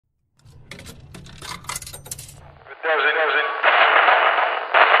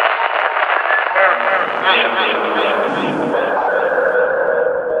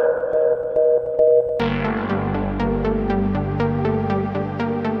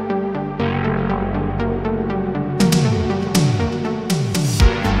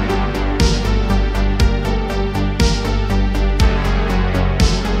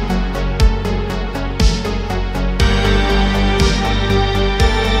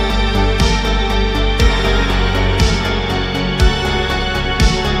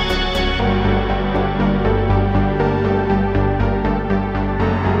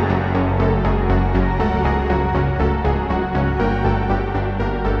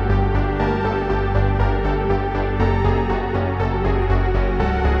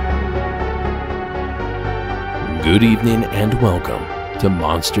Good evening and welcome to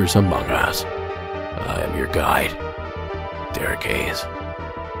Monsters Among Us. I am your guide, Derek Hayes.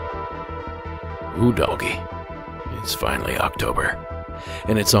 Ooh, doggy. It's finally October,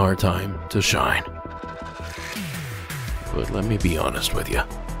 and it's our time to shine. But let me be honest with you.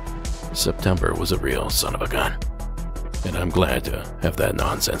 September was a real son of a gun, and I'm glad to have that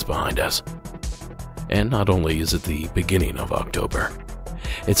nonsense behind us. And not only is it the beginning of October,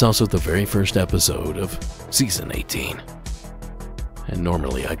 it's also the very first episode of Season 18. And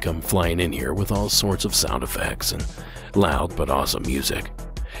normally I come flying in here with all sorts of sound effects and loud but awesome music,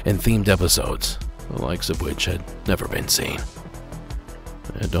 and themed episodes, the likes of which had never been seen.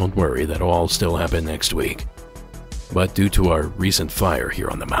 And don't worry, that'll all still happen next week. But due to our recent fire here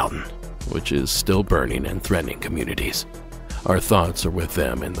on the mountain, which is still burning and threatening communities, our thoughts are with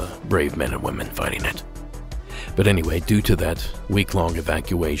them and the brave men and women fighting it. But anyway, due to that week-long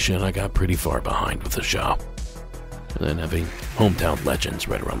evacuation, I got pretty far behind with the show. And then having Hometown Legends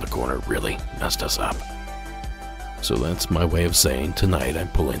right around the corner really messed us up. So that's my way of saying tonight I'm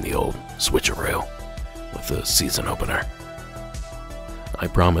pulling the old switcheroo with the season opener. I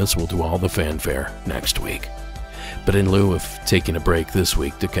promise we'll do all the fanfare next week. But in lieu of taking a break this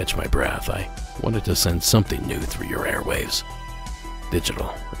week to catch my breath, I wanted to send something new through your airwaves.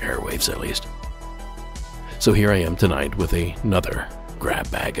 Digital airwaves, at least. So here I am tonight with another grab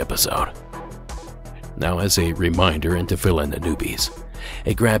bag episode. Now, as a reminder and to fill in the newbies,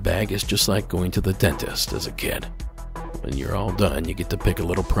 a grab bag is just like going to the dentist as a kid. When you're all done, you get to pick a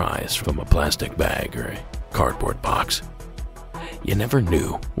little prize from a plastic bag or a cardboard box. You never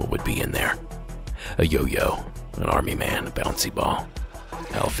knew what would be in there. A yo-yo, an army man, a bouncy ball.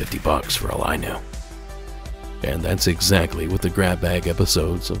 Hell, $50 for all I knew. And that's exactly what the grab bag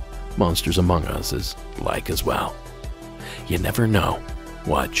episodes of Monsters Among Us is like as well. You never know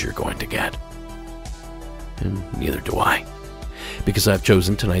what you're going to get. And neither do I, because I've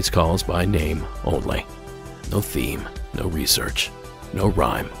chosen tonight's calls by name only. No theme, no research, no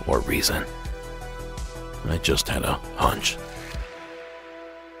rhyme or reason. I just had a hunch.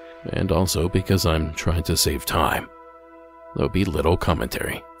 And also because I'm trying to save time, there'll be little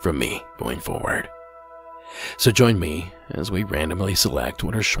commentary from me going forward. So join me as we randomly select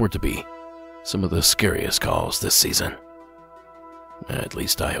what are sure to be some of the scariest calls this season. At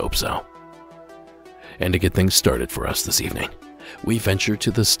least I hope so. And to get things started for us this evening, we venture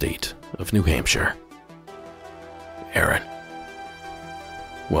to the state of New Hampshire. Aaron,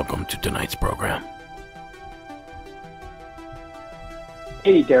 welcome to tonight's program.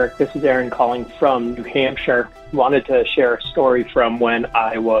 Hey Derek, this is Aaron calling from New Hampshire. Wanted to share a story from when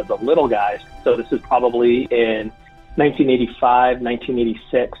I was a little guy. So this is probably in 1985,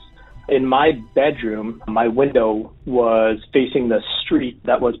 1986. In my bedroom, my window was facing the street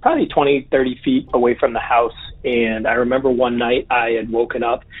that was probably 20, 30 feet away from the house. And I remember one night I had woken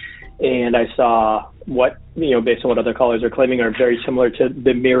up and I saw what, based on what other callers are claiming, are very similar to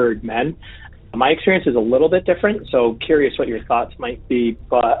the mirrored men. My experience is a little bit different, so curious what your thoughts might be.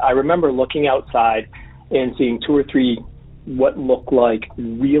 But I remember looking outside and seeing two or three what looked like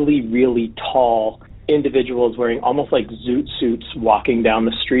really, really tall individuals wearing almost like zoot suits walking down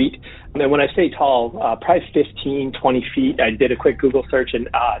the street. And when I say tall, probably 15, 20 feet. I did a quick Google search, and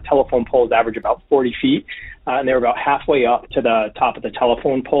telephone poles average about 40 feet. And they were about halfway up to the top of the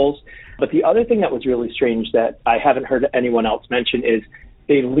telephone poles. But the other thing that was really strange that I haven't heard anyone else mention is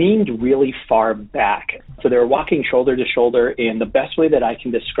they leaned really far back. So they were walking shoulder to shoulder, and the best way that I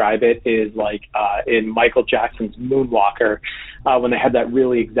can describe it is like in Michael Jackson's Moonwalker, when they had that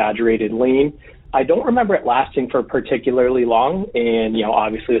really exaggerated lean. I don't remember it lasting for particularly long, and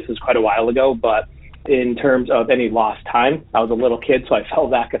obviously this is quite a while ago, but in terms of any lost time, I was a little kid, so I fell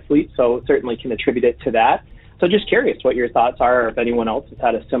back asleep, so certainly can attribute it to that. So just curious what your thoughts are, or if anyone else has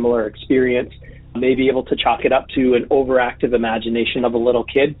had a similar experience. Maybe able to chalk it up to an overactive imagination of a little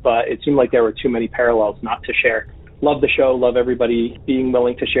kid, but it seemed like there were too many parallels not to share. love the show, love everybody being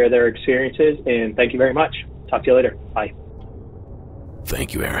willing to share their experiences, and thank you very much. Talk to you later. Bye.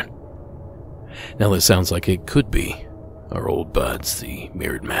 Thank you, Aaron. Now this sounds like it could be our old buds, the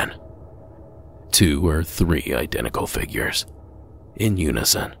Mirrored Men. 2 or 3 identical figures, in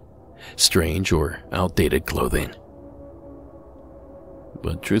unison, strange or outdated clothing.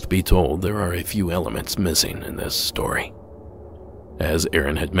 But truth be told, there are a few elements missing in this story. As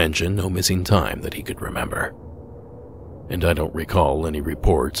Aaron had mentioned, no missing time that he could remember. And I don't recall any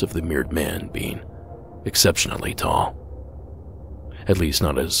reports of the Mirrored Men being exceptionally tall. At least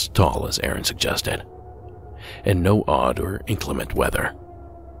not as tall as Aaron suggested. And no odd or inclement weather,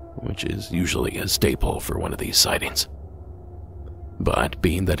 which is usually a staple for one of these sightings. But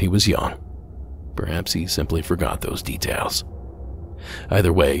being that he was young, perhaps he simply forgot those details.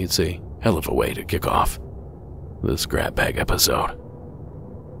 Either way, it's a hell of a way to kick off this grab bag episode.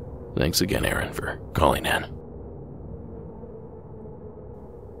 Thanks again, Aaron, for calling in.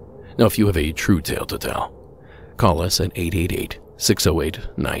 Now, if you have a true tale to tell, call us at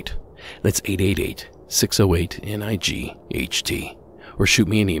 888-608-NIGHT. That's 888-608-NIGHT. Or shoot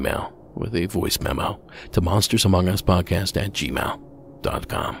me an email with a voice memo to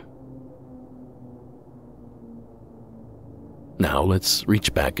monstersamonguspodcast@gmail.com. Now let's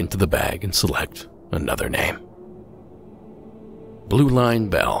reach back into the bag and select another name. Blue Line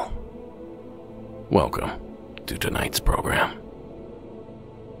Bell. Welcome to tonight's program.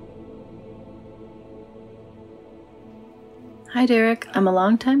 Hi Derek, I'm a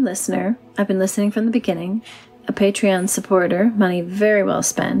long-time listener. I've been listening from the beginning, a Patreon supporter, money very well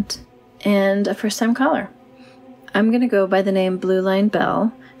spent, and a first-time caller. I'm going to go by the name Blue Line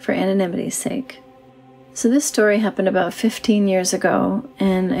Bell for anonymity's sake. So this story happened about 15 years ago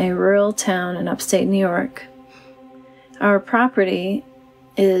in a rural town in upstate New York. Our property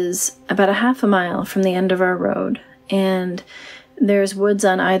is about a half a mile from the end of our road, and there's woods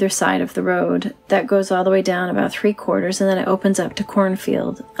on either side of the road that goes all the way down about 3/4, and then it opens up to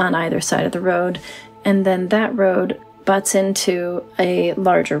cornfield on either side of the road, and then that road butts into a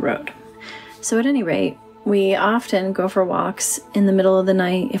larger road. So at any rate, we often go for walks in the middle of the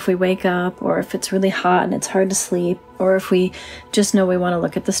night if we wake up, or if it's really hot and it's hard to sleep, or if we just know we want to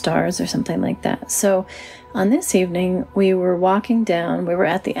look at the stars or something like that. So on this evening, we were walking down. We were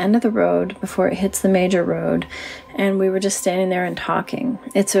at the end of the road before it hits the major road, and we were just standing there and talking.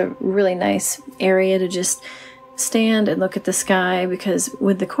 It's a really nice area to just stand and look at the sky, because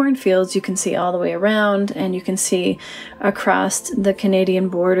with the cornfields you can see all the way around, and you can see across the Canadian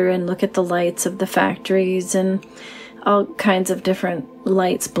border and look at the lights of the factories and all kinds of different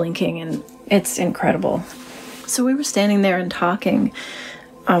lights blinking, and it's incredible. So we were standing there and talking.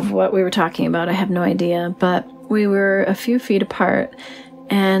 Of what we were talking about, I have no idea, but we were a few feet apart,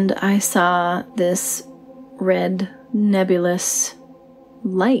 and I saw this red nebulous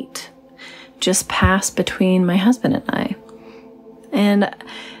light just pass between my husband and I. And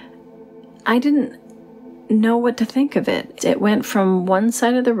I didn't know what to think of it. It went from one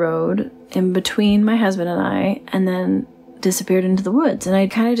side of the road in between my husband and I, and then disappeared into the woods. And I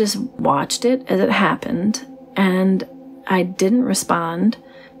kind of just watched it as it happened, and I didn't respond.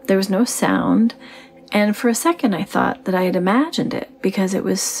 There was no sound. And for a second I thought that I had imagined it, because it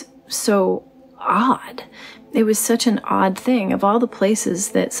was so odd. It was such an odd thing. Of all the places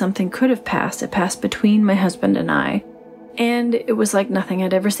that something could have passed, it passed between my husband and I. And it was like nothing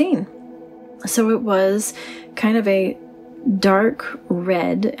I'd ever seen. So it was kind of a dark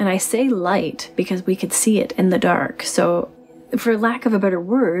red, and I say light because we could see it in the dark. So for lack of a better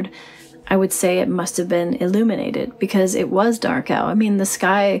word, I would say it must have been illuminated, because it was dark out. I mean, the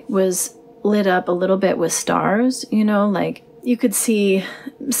sky was lit up a little bit with stars, you know, like you could see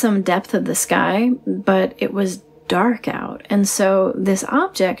some depth of the sky, but it was dark out. And so this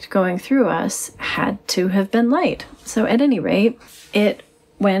object going through us had to have been light. So at any rate, it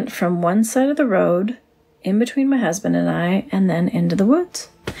went from one side of the road in between my husband and I, and then into the woods.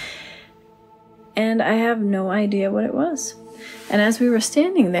 And I have no idea what it was. And as we were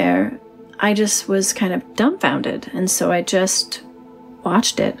standing there, I just was kind of dumbfounded. And so I just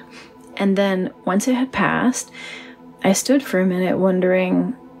watched it. And then once it had passed, I stood for a minute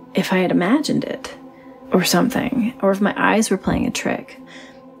wondering if I had imagined it or something, or if my eyes were playing a trick.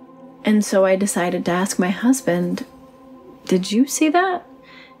 And so I decided to ask my husband, "Did you see that?"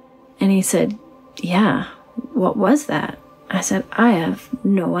 And he said, "Yeah, what was that?" I said, "I have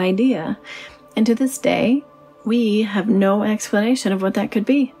no idea." And to this day, we have no explanation of what that could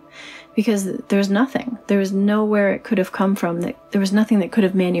be. Because there's nothing. There was nowhere it could have come from. There was nothing that could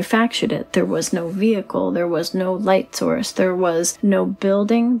have manufactured it. There was no vehicle. There was no light source. There was no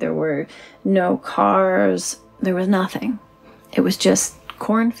building. There were no cars. there was nothing. It was just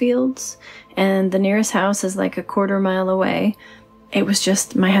cornfields, and the nearest house is like a quarter-mile away. It was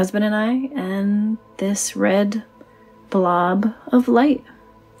just my husband and I and this red blob of light,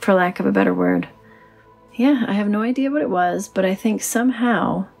 for lack of a better word. Yeah, I have no idea what it was, but I think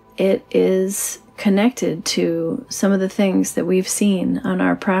somehow it is connected to some of the things that we've seen on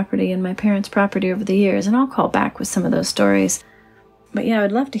our property and my parents' property over the years, and I'll call back with some of those stories. But yeah,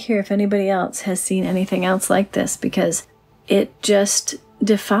 I'd love to hear if anybody else has seen anything else like this, because it just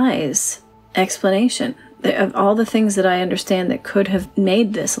defies explanation. Of all the things that I understand that could have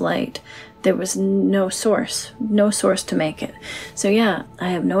made this light, there was no source to make it. So yeah, I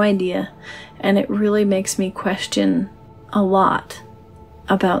have no idea, and it really makes me question a lot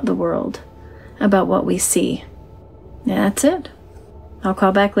about the world, about what we see. Yeah, that's it. I'll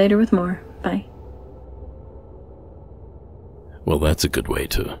call back later with more. Bye. Well, that's a good way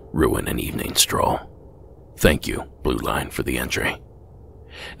to ruin an evening stroll. Thank you, Blue Line, for the entry.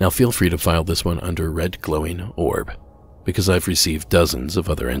 Now feel free to file this one under Red Glowing Orb, because I've received dozens of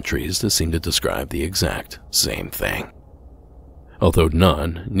other entries that seem to describe the exact same thing, although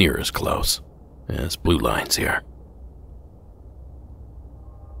none near as close as Blue Line's here.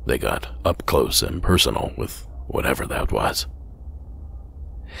 They got up close and personal with whatever that was.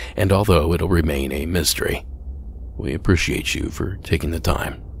 And although it'll remain a mystery, we appreciate you for taking the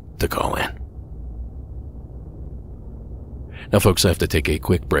time to call in. Now, folks, I have to take a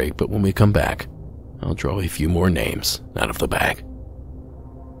quick break, but when we come back, I'll draw a few more names out of the bag.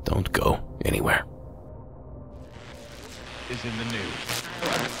 Don't go anywhere. Is in the news.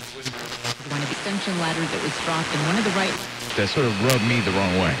 One of the extension ladders that was dropped and one of the right that sort of rubbed me the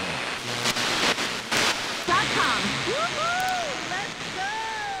wrong way.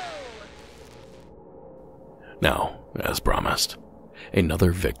 Now, as promised,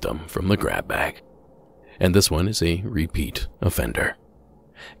 another victim from the grab bag. And this one is a repeat offender.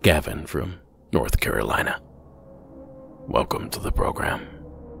 Gavin from North Carolina. Welcome to the program.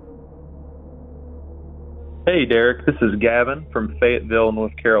 Hey, Derek. This is Gavin from Fayetteville,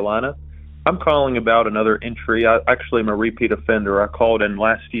 North Carolina. I'm calling about another entry. I actually am a repeat offender. I called in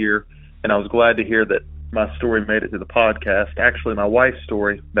last year, and I was glad to hear that my story made it to the podcast. Actually, my wife's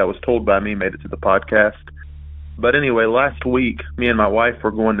story that was told by me made it to the podcast. But anyway, last week, me and my wife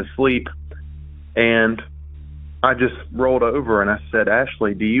were going to sleep, and I just rolled over and I said,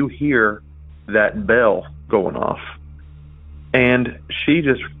 Ashley, do you hear that bell going off? And she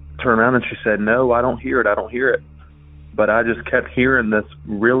just turned around and she said, no, I don't hear it. I don't hear it. But I just kept hearing this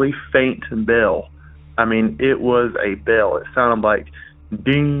really faint bell. I mean, it was a bell. It sounded like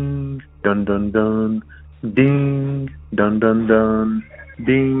ding, dun, dun, dun, ding, dun, dun, dun,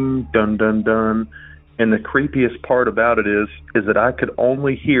 ding, dun, dun, dun. And the creepiest part about it is that I could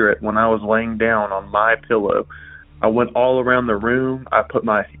only hear it when I was laying down on my pillow. I went all around the room. I put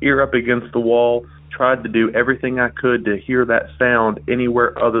my ear up against the wall, tried to do everything I could to hear that sound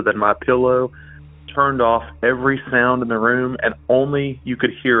anywhere other than my pillow, turned off every sound in the room, and only you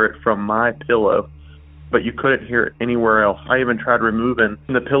could hear it from my pillow, but you couldn't hear it anywhere else. I even tried removing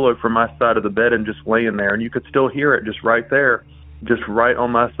the pillow from my side of the bed and just laying there, and you could still hear it just right there, just right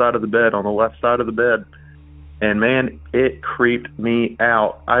on my side of the bed, on the left side of the bed. And man, it creeped me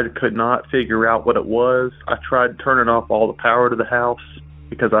out. I could not figure out what it was. I tried turning off all the power to the house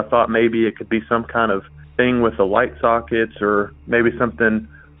because I thought maybe it could be some kind of thing with the light sockets or maybe something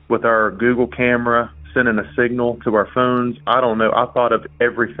with our Google camera sending a signal to our phones. I don't know. I thought of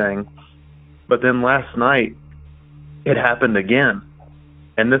everything. But then last night, it happened again.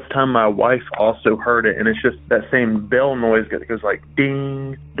 And this time my wife also heard it. And it's just that same bell noise that goes like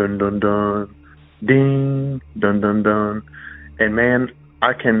ding, dun, dun, dun. Ding, dun, dun, dun. And man,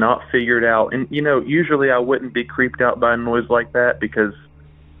 I cannot figure it out. And, you know, usually I wouldn't be creeped out by a noise like that because,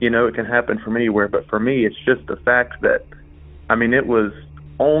 you know, it can happen from anywhere. But for me, it's just the fact that, I mean, it was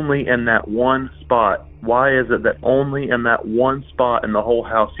only in that one spot. Why is it that only in that one spot in the whole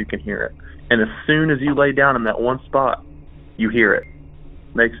house you can hear it? And as soon as you lay down in that one spot, you hear it.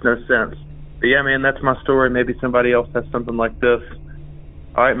 Makes no sense. But yeah, man, that's my story. Maybe somebody else has something like this.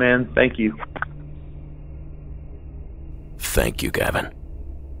 All right, man. Thank you. Thank you, Gavin.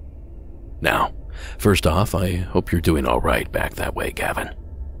 Now, first off, I hope you're doing all right back that way, Gavin.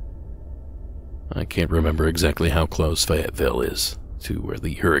 I can't remember exactly how close Fayetteville is to where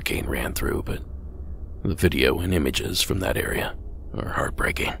the hurricane ran through, but the video and images from that area are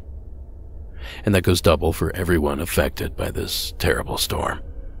heartbreaking. And that goes double for everyone affected by this terrible storm,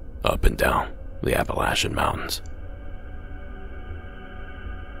 up and down the Appalachian Mountains.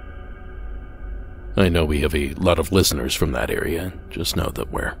 I know we have a lot of listeners from that area, just know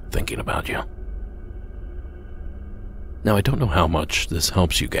that we're thinking about you. Now, I don't know how much this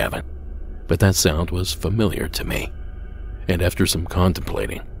helps you, Gavin, but that sound was familiar to me, and after some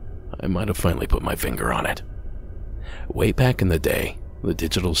contemplating, I might have finally put my finger on it. Way back in the day, the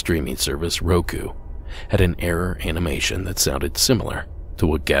digital streaming service Roku had an error animation that sounded similar to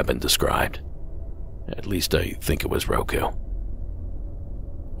what Gavin described. At least I think it was Roku.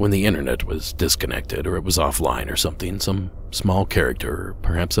 When the internet was disconnected or it was offline or something, some small character, or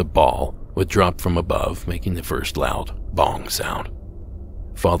perhaps a ball, would drop from above, making the first loud bong sound,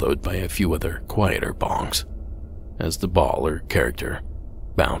 followed by a few other quieter bongs, as the ball or character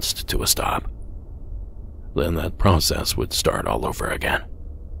bounced to a stop. Then that process would start all over again.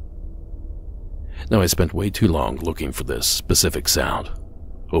 Now, I spent way too long looking for this specific sound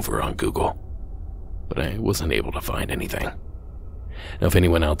over on Google, but I wasn't able to find anything. Now, if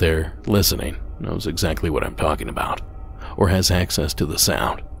anyone out there listening knows exactly what I'm talking about, or has access to the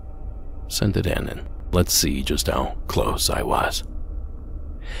sound, send it in and let's see just how close I was.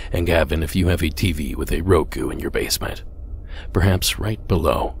 And Gavin, if you have a TV with a Roku in your basement, perhaps right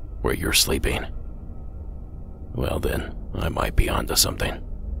below where you're sleeping, well then, I might be onto something.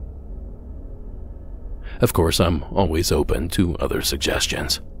 Of course, I'm always open to other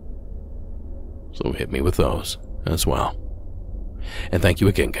suggestions, so hit me with those as well. And thank you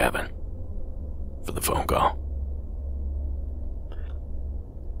again, Gavin, for the phone call.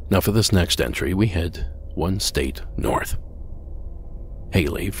 Now for this next entry, we head one state north.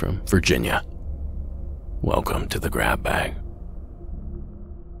 Haley from Virginia. Welcome to the grab bag.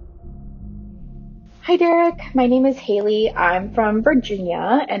 Hi Derek, my name is Haley. I'm from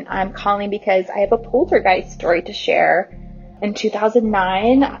Virginia, and I'm calling because I have a poltergeist story to share. In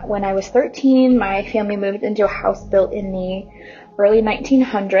 2009, when I was 13, my family moved into a house built in the early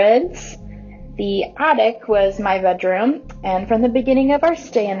 1900s. The attic was my bedroom, and from the beginning of our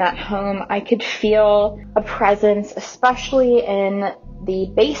stay in that home, I could feel a presence, especially in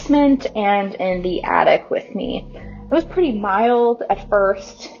the basement and in the attic with me. It was pretty mild at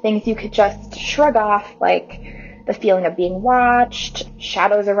first, things you could just shrug off, like the feeling of being watched,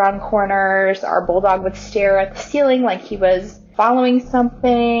 shadows around corners, our bulldog would stare at the ceiling like he was following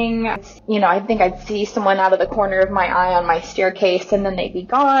something. You know, I think I'd see someone out of the corner of my eye on my staircase and then they'd be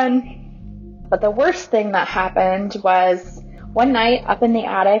gone. But the worst thing that happened was one night up in the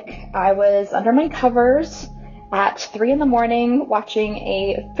attic, I was under my covers at 3 a.m. watching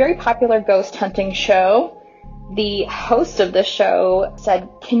a very popular ghost hunting show. The host of the show said,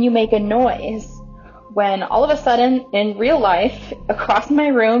 "Can you make a noise?" When all of a sudden, in real life, across my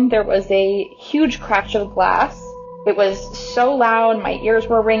room, there was a huge crash of glass. It was so loud, my ears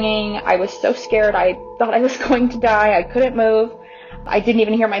were ringing, I was so scared, I thought I was going to die, I couldn't move. I didn't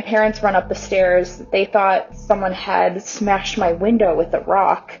even hear my parents run up the stairs. They thought someone had smashed my window with a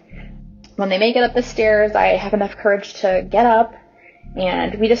rock. When they make it up the stairs, I have enough courage to get up,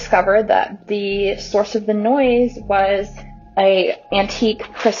 and we discovered that the source of the noise was an antique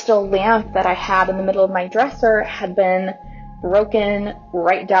crystal lamp that I had in the middle of my dresser had been broken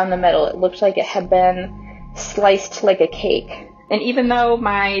right down the middle. It looked like it had been sliced like a cake. And even though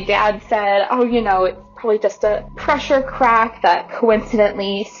my dad said, "Oh, you know, it's probably just a pressure crack that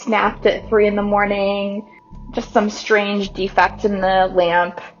coincidentally snapped at 3 a.m, just some strange defect in the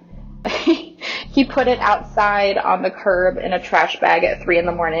lamp," he put it outside on the curb in a trash bag at 3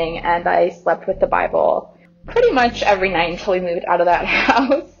 a.m, and I slept with the Bible pretty much every night until we moved out of that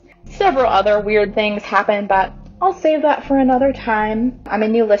house. Several other weird things happened, but I'll save that for another time. I'm a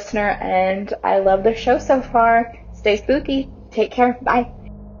new listener, and I love the show so far. Stay spooky. Take care. Bye.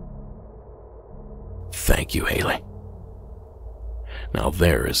 Thank you, Haley. Now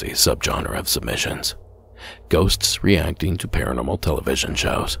there is a subgenre of submissions. Ghosts reacting to paranormal television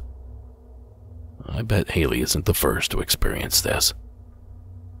shows. I bet Haley isn't the first to experience this.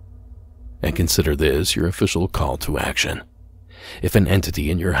 And consider this your official call to action. If an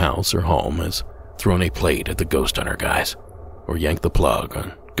entity in your house or home has thrown a plate at the ghost hunter guys, or yanked the plug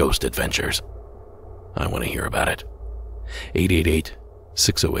on ghost adventures, I want to hear about it.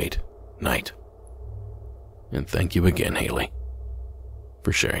 888-608-NIGHT. And thank you again, Haley,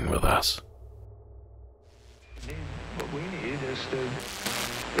 for sharing with us. What we need is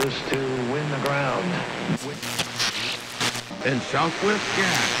to win the ground. In Southwest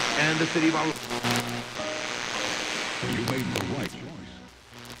Gas and the city of you made the right choice.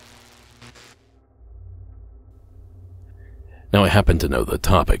 Now I happen to know the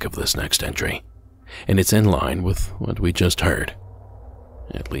topic of this next entry, and it's in line with what we just heard.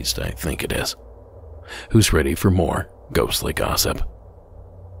 At least I think it is. Who's ready for more ghostly gossip?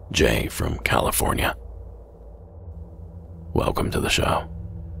 Jay from California. Welcome to the show.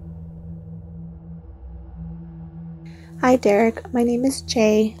 Hi Derek, my name is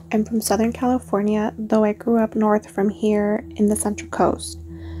Jay. I'm from Southern California, though I grew up north from here in the Central Coast.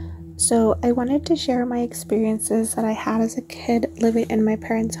 So I wanted to share my experiences that I had as a kid living in my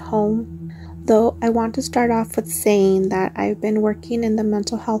parents' home. Though I want to start off with saying that I've been working in the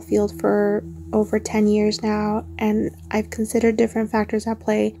mental health field for over 10 years now, and I've considered different factors at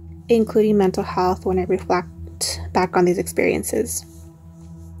play, including mental health, when I reflect back on these experiences.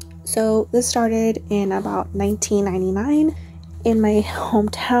 So this started in about 1999 in my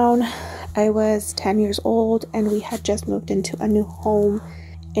hometown. I was 10 years old and we had just moved into a new home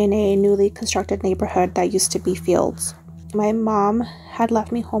in a newly constructed neighborhood that used to be fields. My mom had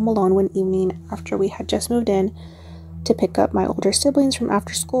left me home alone one evening after we had just moved in to pick up my older siblings from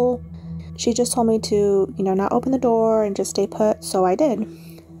after school. She just told me to, not open the door and just stay put, so I did.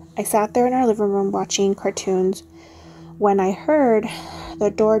 I sat there in our living room watching cartoons when I heard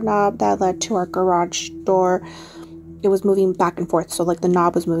the doorknob that led to our garage door, it was moving back and forth. So the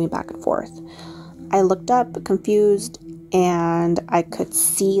knob was moving back and forth. I looked up confused and I could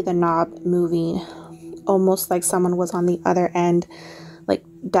see the knob moving, almost like someone was on the other end,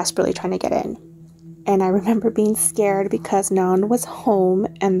 desperately trying to get in. And I remember being scared because no one was home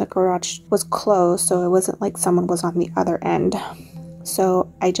and the garage was closed, so it wasn't like someone was on the other end.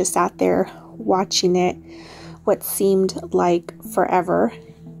 So I just sat there watching it, what seemed like forever.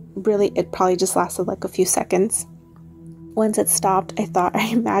 Really, it probably just lasted a few seconds. Once it stopped, I thought I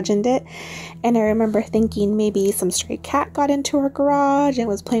imagined it, and I remember thinking maybe some stray cat got into our garage and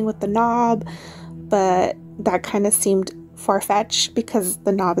was playing with the knob, but that kind of seemed far-fetched because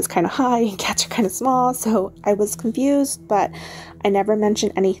the knob is kind of high and cats are kind of small, so I was confused, but I never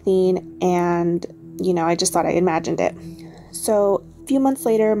mentioned anything, and I just thought I imagined it. So a few months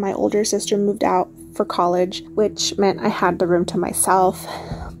later, my older sister moved out for college, which meant I had the room to myself,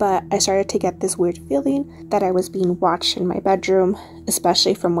 but I started to get this weird feeling that I was being watched in my bedroom,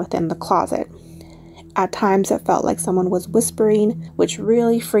 especially from within the closet. At times it felt like someone was whispering, which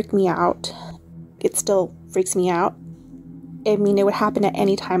really freaked me out. It still freaks me out. It would happen at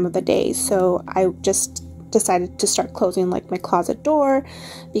any time of the day, so I just decided to start closing my closet door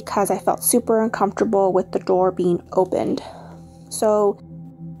because I felt super uncomfortable with the door being opened. So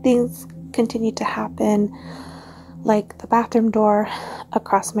things continued to happen, like the bathroom door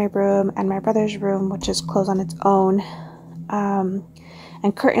across my room and my brother's room, which is closed on its own,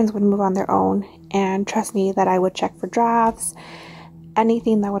 and curtains would move on their own. And trust me that I would check for drafts,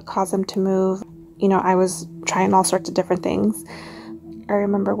 anything that would cause them to move. I was trying all sorts of different things. I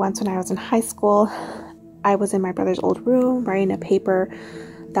remember once when I was in high school, I was in my brother's old room writing a paper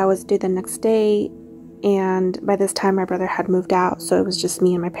that was due the next day, and by this time my brother had moved out, so it was just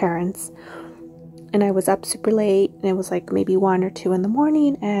me and my parents. And I was up super late, and it was maybe 1 or 2 in the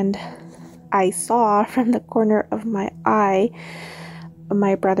morning, and I saw from the corner of my eye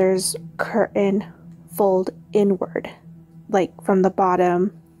my brother's curtain fold inward, from the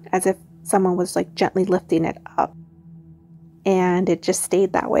bottom, as if someone was gently lifting it up. And it just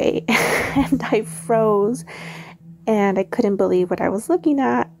stayed that way. And I froze, and I couldn't believe what I was looking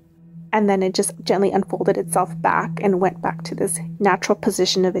at. And then it just gently unfolded itself back and went back to this natural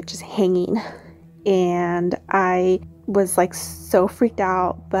position of it just hanging. And I was so freaked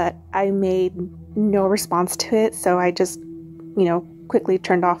out, but I made no response to it. So I just, quickly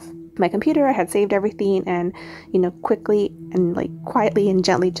turned off my computer. I had saved everything, and, quickly and quietly and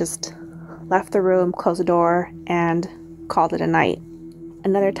gently just left the room, closed the door, and called it a night.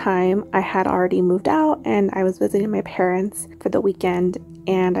 Another time I had already moved out and I was visiting my parents for the weekend,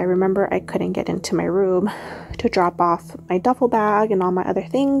 and I remember I couldn't get into my room to drop off my duffel bag and all my other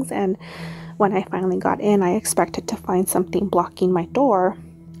things, and when I finally got in, I expected to find something blocking my door,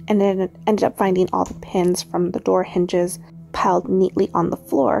 and then ended up finding all the pins from the door hinges piled neatly on the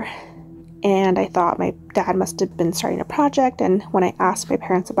floor. And I thought my dad must have been starting a project, and when I asked my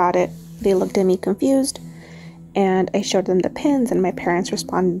parents about it, they looked at me confused, and I showed them the pins, and my parents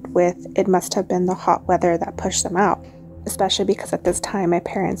responded with, it must have been the hot weather that pushed them out, especially because at this time my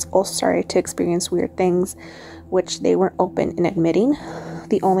parents also started to experience weird things, which they weren't open in admitting.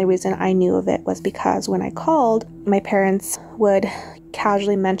 The only reason I knew of it was because when I called, my parents would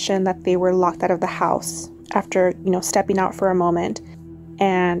casually mention that they were locked out of the house after, stepping out for a moment.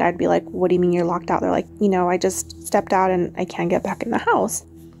 And I'd be like, what do you mean you're locked out? They're like, I just stepped out and I can't get back in the house.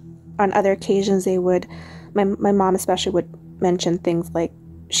 On other occasions, they would, my mom especially would mention things like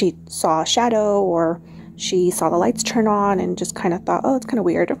she saw a shadow or she saw the lights turn on and just kind of thought, oh, it's kind of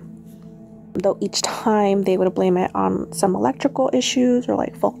weird. Though each time they would blame it on some electrical issues or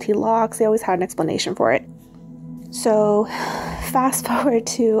faulty locks, they always had an explanation for it. So fast forward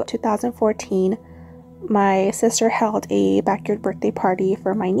to 2014, my sister held a backyard birthday party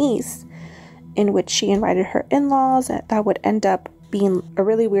for my niece, in which she invited her in-laws. That would end up being a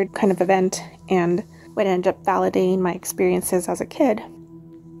really weird kind of event and would end up validating my experiences as a kid.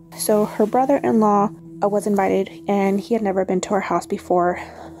 So her brother-in-law was invited, and he had never been to our house before,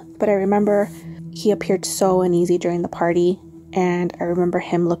 but I remember he appeared so uneasy during the party, and I remember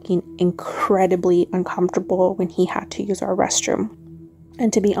him looking incredibly uncomfortable when he had to use our restroom.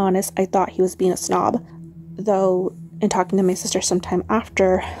 And to be honest, I thought he was being a snob, though in talking to my sister sometime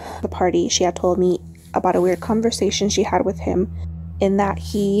after the party, she had told me about a weird conversation she had with him, in that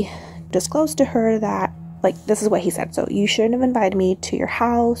he disclosed to her that, like, this is what he said: so you shouldn't have invited me to your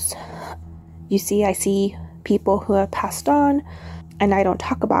house. You see, I see people who have passed on and I don't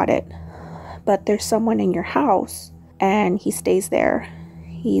talk about it, but there's someone in your house, and he stays there.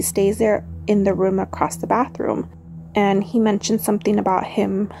 He stays there in the room across the bathroom. And he mentioned something about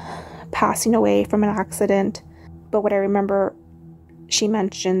him passing away from an accident, but what I remember she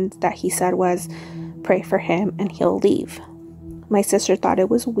mentioned that he said was, pray for him and he'll leave. My sister thought it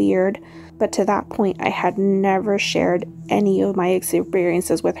was weird, but to that point, I had never shared any of my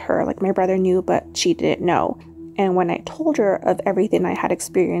experiences with her. Like, my brother knew, but she didn't know. And when I told her of everything I had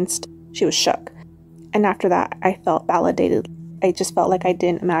experienced, she was shook. And after that, I felt validated. I just felt like I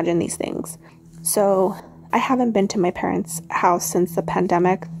didn't imagine these things. So I haven't been to my parents' house since the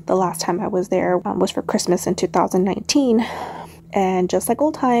pandemic. The last time I was there was for Christmas in 2019. And just like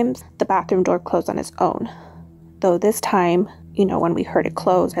old times, the bathroom door closed on its own. Though this time, when we heard it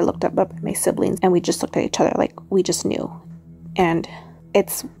close, I looked up at my siblings and we just looked at each other like we just knew. And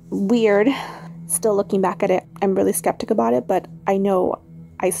it's weird. Still looking back at it, I'm really skeptic about it, but I know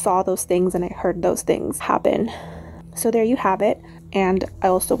I saw those things and I heard those things happen. So there you have it. And I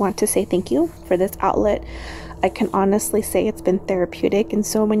also want to say thank you for this outlet. I can honestly say it's been therapeutic in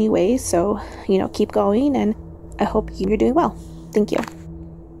so many ways. So, keep going, and I hope you're doing well. Thank you.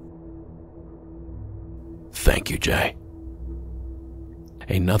 Thank you, Jay.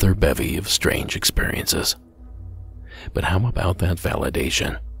 Another bevy of strange experiences. But how about that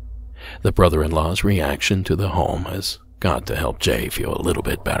validation? The brother-in-law's reaction to the home has got to help Jay feel a little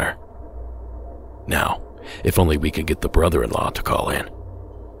bit better. Now, if only we could get the brother-in-law to call in.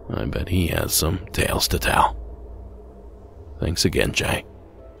 I bet he has some tales to tell. Thanks again, Jay,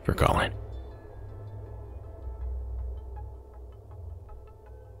 for calling.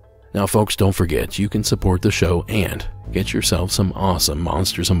 Now, folks, don't forget, you can support the show and get yourself some awesome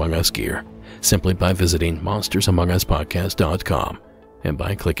Monsters Among Us gear simply by visiting monstersamonguspodcast.com and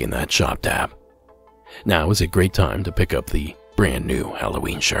by clicking that shop tab. Now is a great time to pick up the brand new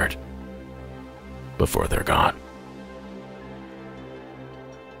Halloween shirt before they're gone.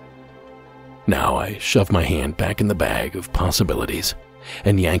 Now I shove my hand back in the bag of possibilities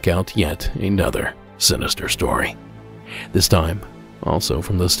and yank out yet another sinister story. This time, also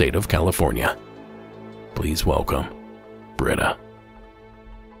from the state of California. Please welcome Britta.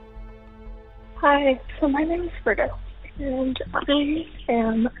 Hi, so my name is Britta, and I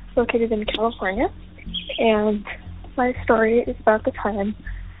am located in California, and my story is about the time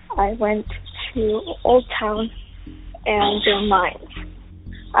I went to Old Town and their mines.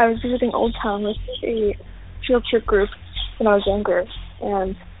 I was visiting Old Town with a field trip group when I was younger,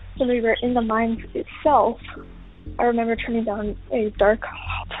 and when we were in the mines itself, I remember turning down a dark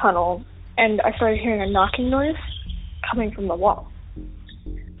tunnel, and I started hearing a knocking noise coming from the wall.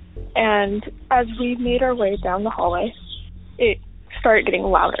 And as we made our way down the hallway, it started getting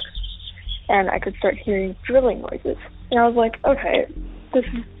louder, and I could start hearing drilling noises. And I was like, okay, this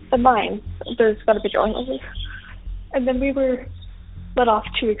is a mine. There's got to be drilling noises. And then we were let off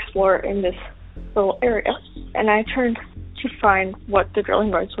to explore in this little area, and I turned to find what the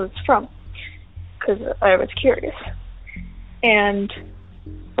drilling noise was from, because I was curious. And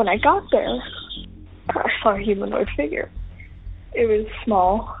when I got there, I saw a humanoid figure. It was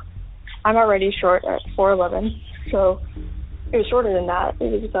small. I'm already short at 4'11", so it was shorter than that.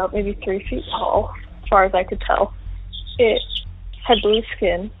 It was about maybe 3 feet tall, as far as I could tell. It had blue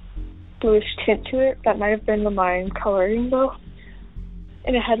skin, bluish tint to it. That might have been the mine coloring, though.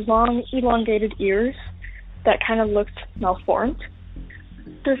 And it had long, elongated ears that kind of looked malformed.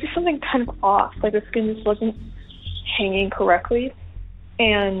 There was just something kind of off, like the skin just wasn't hanging correctly,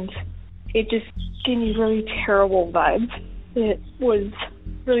 and it just gave me really terrible vibes. It was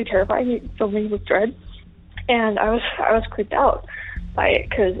really terrifying. It filled me with dread, and I was creeped out by it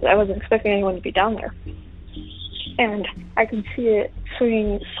because I wasn't expecting anyone to be down there. And I could see it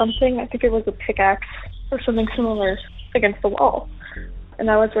swinging something. I think it was a pickaxe or something similar against the wall, and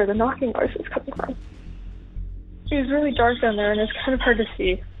that was where the knocking noise was coming from. It was really dark down there, and it's kind of hard to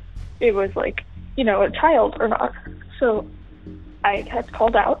see. It was like a child or not. So I had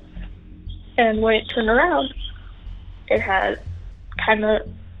called out, and when it turned around, it had kind of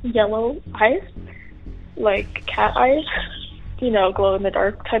yellow eyes, like cat eyes, glow in the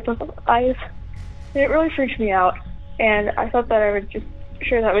dark type of eyes. And it really freaked me out, and I thought that I would just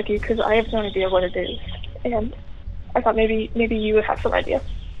share that with you because I have no idea what it is, and I thought maybe you would have some idea.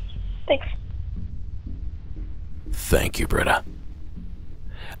 Thanks. Thank you, Britta.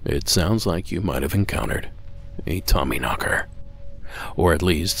 It sounds like you might have encountered a Tommyknocker, or at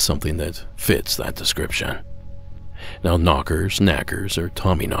least something that fits that description. Now, knockers, knackers, or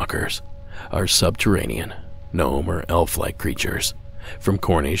Tommyknockers are subterranean, gnome or elf-like creatures from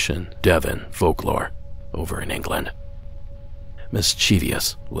Cornish and Devon folklore over in England.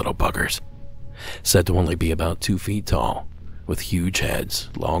 Mischievous little buggers, said to only be about 2 feet tall, with huge heads,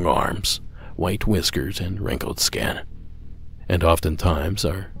 long arms, white whiskers, and wrinkled skin, and oftentimes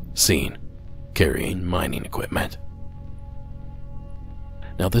are seen carrying mining equipment.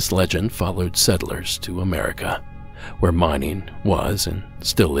 Now, this legend followed settlers to America, where mining was and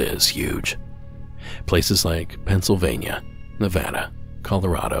still is huge. Places like Pennsylvania, Nevada,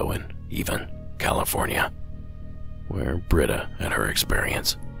 Colorado, and even California, where Britta had her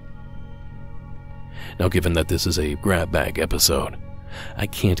experience. Now, given that this is a grab bag episode, I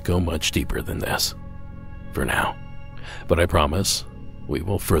can't go much deeper than this for now, but I promise we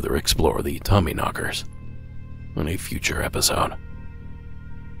will further explore the Tommyknockers on a future episode.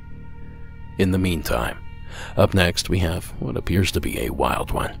 In the meantime, up next we have what appears to be a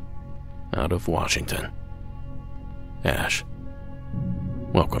wild one out of Washington. Ash,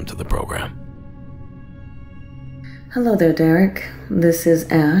 welcome to the program. Hello there, Derek. This is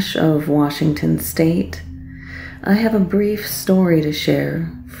Ash of Washington State. I have a brief story to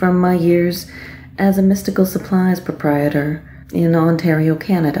share from my years as a mystical supplies proprietor in Ontario,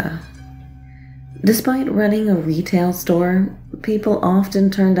 Canada. Despite running a retail store, people often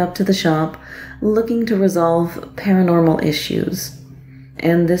turned up to the shop looking to resolve paranormal issues,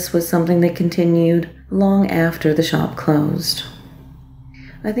 and this was something that continued long after the shop closed.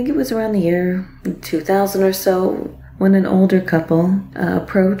 I think it was around the year 2000 or so when an older couple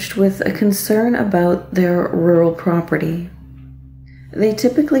approached with a concern about their rural property. They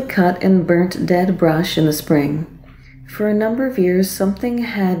typically cut and burnt dead brush in the spring. For a number of years, something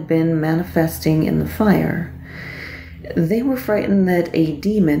had been manifesting in the fire. They were frightened that a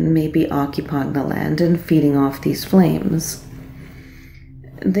demon may be occupying the land and feeding off these flames.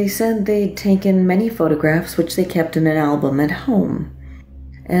 They said they'd taken many photographs which they kept in an album at home,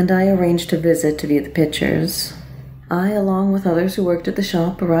 and I arranged to visit to view the pictures. I, along with others who worked at the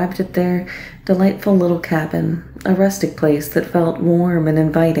shop, arrived at their delightful little cabin, a rustic place that felt warm and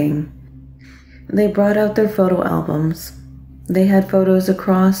inviting. They brought out their photo albums. They had photos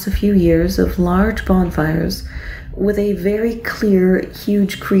across a few years of large bonfires with a very clear,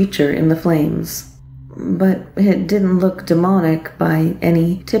 huge creature in the flames. But it didn't look demonic by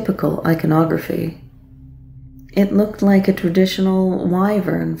any typical iconography. It looked like a traditional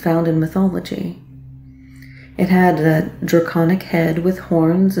wyvern found in mythology. It had a draconic head with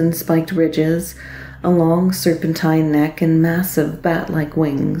horns and spiked ridges, a long serpentine neck, and massive bat-like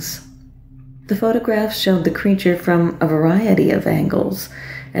wings. The photographs showed the creature from a variety of angles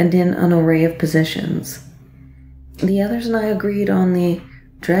and in an array of positions. The others and I agreed on the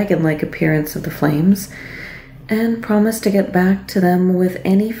dragon-like appearance of the flames and promised to get back to them with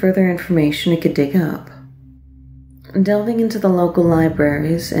any further information we could dig up. Delving into the local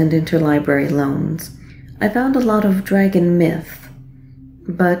libraries and interlibrary loans, I found a lot of dragon myth,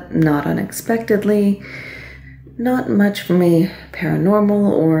 but not unexpectedly, not much from a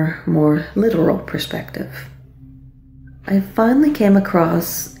paranormal or more literal perspective. I finally came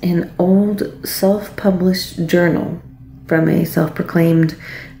across an old self-published journal from a self-proclaimed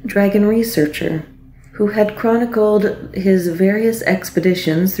dragon researcher who had chronicled his various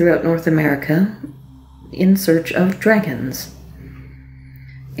expeditions throughout North America in search of dragons.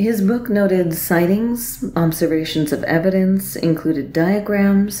 His book noted sightings, observations of evidence, included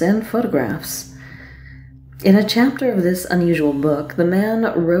diagrams and photographs. In a chapter of this unusual book, the man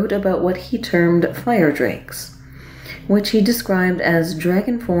wrote about what he termed fire drakes, which he described as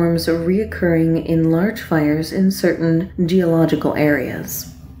dragon forms reoccurring in large fires in certain geological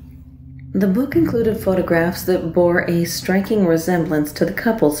areas. The book included photographs that bore a striking resemblance to the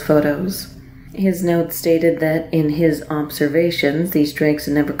couple's photos. His notes stated that in his observations, these drakes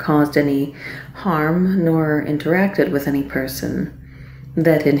had never caused any harm nor interacted with any person,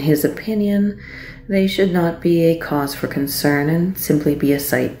 that in his opinion, they should not be a cause for concern and simply be a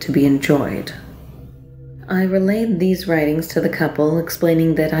sight to be enjoyed. I relayed these writings to the couple,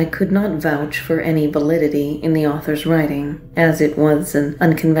 explaining that I could not vouch for any validity in the author's writing, as it was an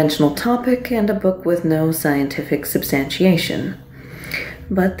unconventional topic and a book with no scientific substantiation,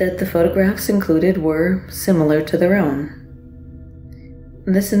 but that the photographs included were similar to their own.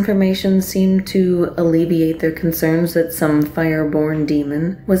 This information seemed to alleviate their concerns that some fire-born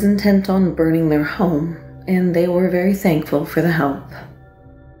demon was intent on burning their home, and they were very thankful for the help.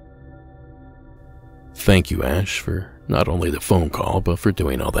 Thank you, Ash, for not only the phone call, but for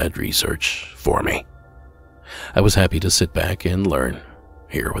doing all that research for me. I was happy to sit back and learn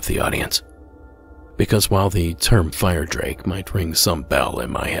here with the audience. Because while the term fire drake might ring some bell in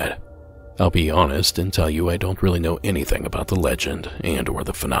my head, I'll be honest and tell you I don't really know anything about the legend and or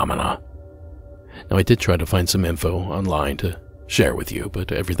the phenomena. Now, I did try to find some info online to share with you,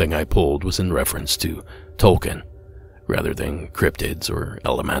 but everything I pulled was in reference to Tolkien, rather than cryptids or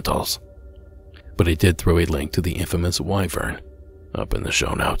elementals. But I did throw a link to the infamous wyvern up in the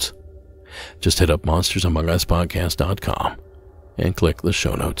show notes. Just hit up monstersamonguspodcast.com and click the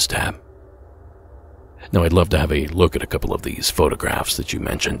show notes tab. Now, I'd love to have a look at a couple of these photographs that you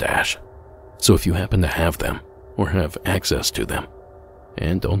mentioned, Ash. So if you happen to have them or have access to them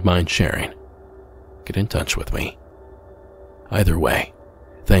and don't mind sharing, get in touch with me. Either way,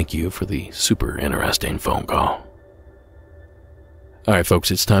 thank you for the super interesting phone call. Alright folks,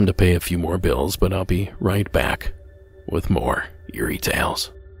 it's time to pay a few more bills, but I'll be right back with more eerie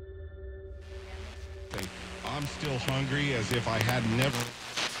tales. I'm still hungry as if I had never.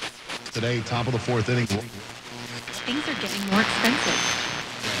 Today, top of the fourth inning. Things are getting more expensive.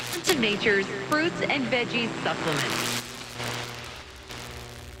 To nature's fruits and veggies supplements.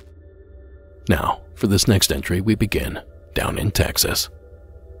 Now, for this next entry, we begin down in Texas.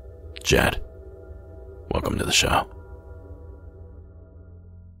 Jed, welcome to the show.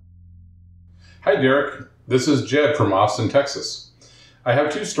 Hi, Derek. This is Jed from Austin, Texas. I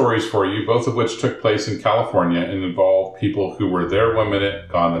have two stories for you, both of which took place in California and involve people who were there one minute,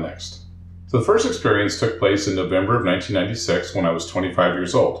 gone the next. So the first experience took place in November of 1996 when I was 25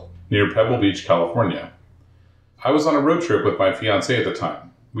 years old, near Pebble Beach, California. I was on a road trip with my fiancée at the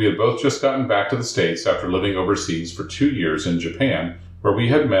time. We had both just gotten back to the States after living overseas for 2 years in Japan, where we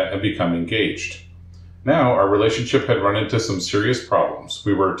had met and become engaged. Now, our relationship had run into some serious problems.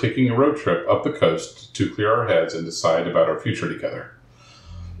 We were taking a road trip up the coast to clear our heads and decide about our future together.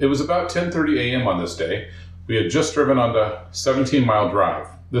 It was about 10:30 a.m. on this day. We had just driven on the 17-mile drive.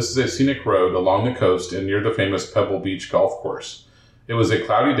 This is a scenic road along the coast and near the famous Pebble Beach golf course. It was a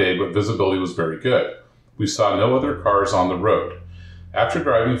cloudy day, but visibility was very good. We saw no other cars on the road. After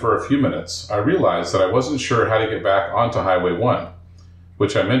driving for a few minutes, I realized that I wasn't sure how to get back onto Highway 1,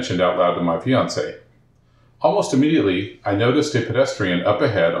 which I mentioned out loud to my fiancée. Almost immediately, I noticed a pedestrian up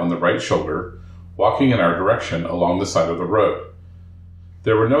ahead on the right shoulder, walking in our direction along the side of the road.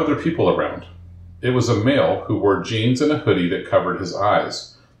 There were no other people around. It was a male who wore jeans and a hoodie that covered his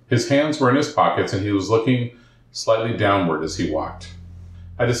eyes. His hands were in his pockets and he was looking slightly downward as he walked.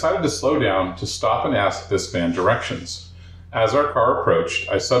 I decided to slow down to stop and ask this man directions. As our car approached,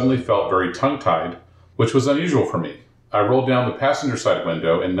 I suddenly felt very tongue-tied, which was unusual for me. I rolled down the passenger side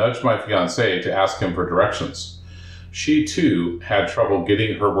window and nudged my fiancée to ask him for directions. She, too, had trouble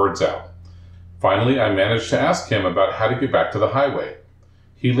getting her words out. Finally, I managed to ask him about how to get back to the highway.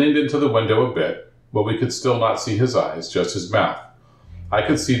 He leaned into the window a bit, but we could still not see his eyes, just his mouth. I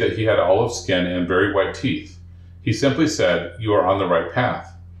could see that he had olive skin and very white teeth. He simply said, "You are on the right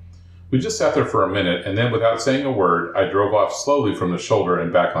path." We just sat there for a minute, and then without saying a word, I drove off slowly from the shoulder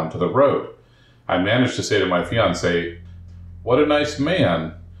and back onto the road. I managed to say to my fiancée, "What a nice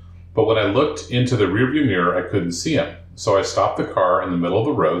man." But when I looked into the rearview mirror, I couldn't see him. So I stopped the car in the middle of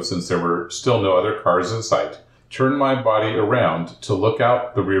the road since there were still no other cars in sight, turned my body around to look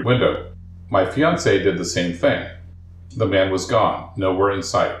out the rear window. My fiancée did the same thing. The man was gone, nowhere in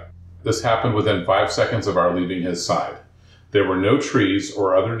sight. This happened within 5 seconds of our leaving his side. There were no trees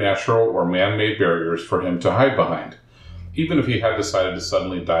or other natural or man-made barriers for him to hide behind, even if he had decided to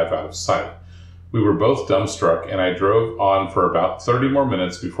suddenly dive out of sight. We were both dumbstruck, and I drove on for about 30 more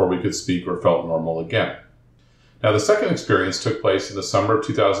minutes before we could speak or felt normal again. Now, the second experience took place in the summer of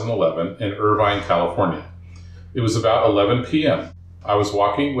 2011 in Irvine, California. It was about 11 p.m. I was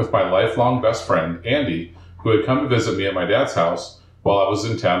walking with my lifelong best friend, Andy, who had come to visit me at my dad's house while I was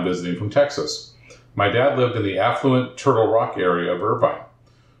in town visiting from Texas. My dad lived in the affluent Turtle Rock area of Irvine.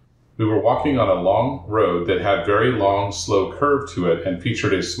 We were walking on a long road that had very long, slow curve to it and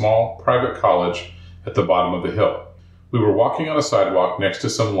featured a small private college at the bottom of the hill. We were walking on a sidewalk next to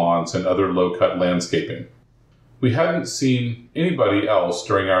some lawns and other low-cut landscaping. We hadn't seen anybody else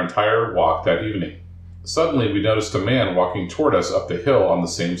during our entire walk that evening. Suddenly, we noticed a man walking toward us up the hill on the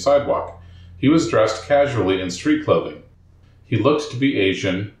same sidewalk. He was dressed casually in street clothing. He looked to be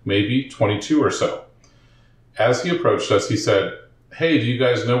Asian, maybe 22 or so. As he approached us, he said, "Hey, do you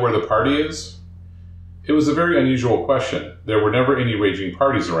guys know where the party is?" It was a very unusual question. There were never any raging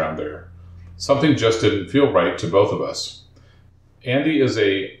parties around there. Something just didn't feel right to both of us. Andy is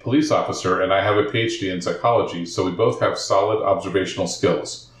a police officer and I have a PhD in psychology, so we both have solid observational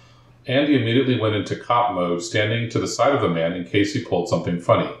skills. Andy immediately went into cop mode, standing to the side of the man in case he pulled something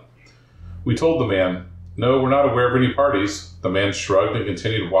funny. We told the man, "No, we're not aware of any parties." The man shrugged and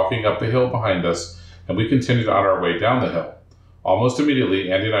continued walking up the hill behind us, and we continued on our way down the hill. Almost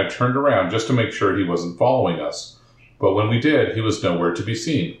immediately, Andy and I turned around just to make sure he wasn't following us. But when we did, he was nowhere to be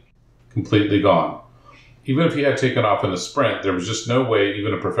seen. Completely gone. Even if he had taken off in a sprint, there was just no way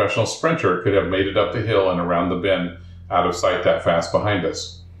even a professional sprinter could have made it up the hill and around the bend out of sight that fast behind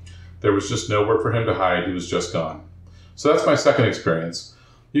us. There was just nowhere for him to hide. He was just gone. So that's my second experience.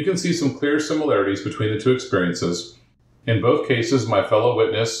 You can see some clear similarities between the two experiences. In both cases, my fellow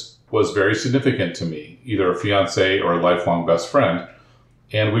witness was very significant to me, either a fiance or a lifelong best friend,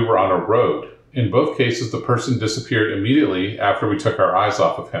 and we were on a road. In both cases, the person disappeared immediately after we took our eyes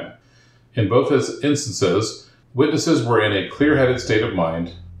off of him. In both instances, witnesses were in a clear-headed state of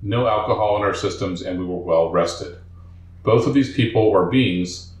mind, no alcohol in our systems, and we were well rested. Both of these people or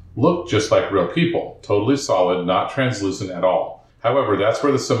beings looked just like real people, totally solid, not translucent at all. However, that's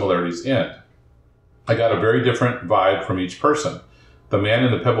where the similarities end. I got a very different vibe from each person. The man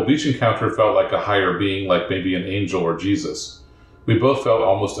in the Pebble Beach encounter felt like a higher being, like maybe an angel or Jesus. We both felt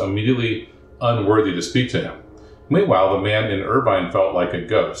almost immediately unworthy to speak to him. Meanwhile, the man in Irvine felt like a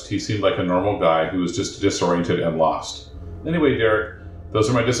ghost. He seemed like a normal guy who was just disoriented and lost. Anyway, Derek, those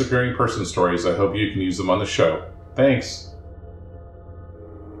are my disappearing person stories. I hope you can use them on the show. Thanks.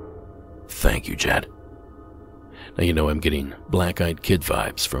 Thank you, Jed. Now, you know, I'm getting black-eyed kid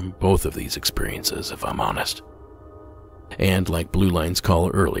vibes from both of these experiences, if I'm honest. And like Blue Line's call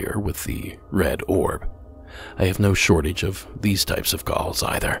earlier with the red orb, I have no shortage of these types of calls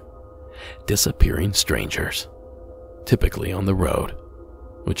either. Disappearing strangers, typically on the road,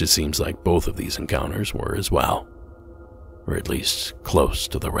 which it seems like both of these encounters were as well, or at least close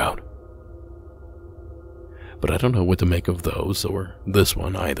to the road. But I don't know what to make of those or this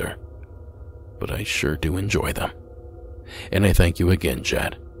one either, but I sure do enjoy them. And I thank you again,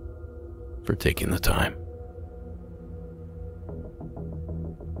 Jed, for taking the time.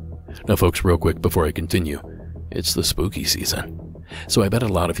 Now folks, real quick before I continue, it's the spooky season, so I bet a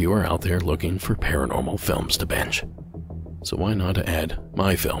lot of you are out there looking for paranormal films to binge. So why not add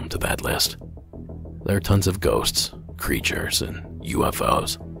my film to that list? There are tons of ghosts, creatures, and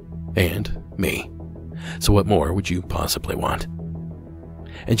UFOs. And me. So what more would you possibly want?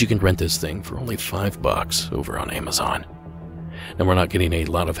 And you can rent this thing for only $5 over on Amazon. Now we're not getting a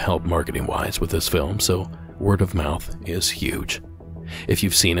lot of help marketing-wise with this film, so word of mouth is huge. If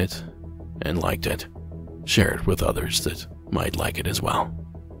you've seen it and liked it, share it with others that might like it as well.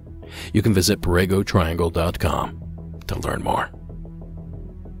 You can visit ParegoTriangle.com to learn more.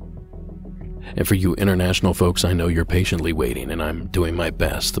 And for you international folks, I know you're patiently waiting, and I'm doing my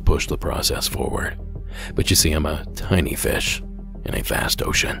best to push the process forward. But you see, I'm a tiny fish in a vast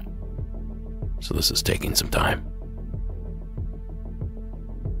ocean, so this is taking some time.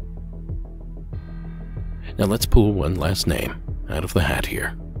 Now let's pull one last name out of the hat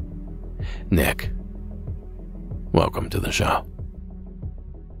here. Nick, welcome to the show.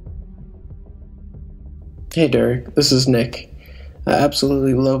 Hey Derek, this is Nick. I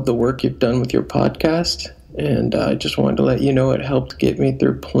absolutely love the work you've done with your podcast, and I just wanted to let you know it helped get me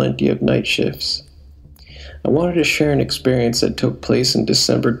through plenty of night shifts. I wanted to share an experience that took place in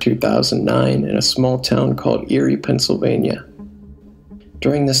December 2009 in a small town called Erie, Pennsylvania.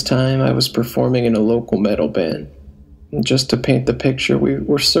 During this time, I was performing in a local metal band. And just to paint the picture, we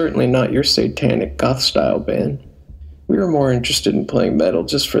were certainly not your satanic goth-style band. We were more interested in playing metal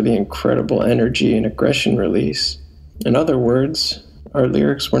just for the incredible energy and aggression release. In other words, our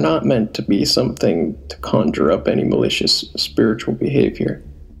lyrics were not meant to be something to conjure up any malicious spiritual behavior.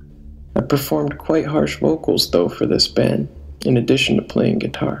 I performed quite harsh vocals, though, for this band, in addition to playing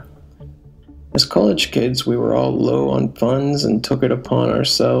guitar. As college kids, we were all low on funds and took it upon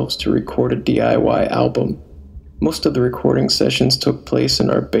ourselves to record a DIY album. Most of the recording sessions took place in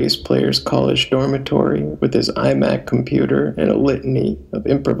our bass player's college dormitory with his iMac computer and a litany of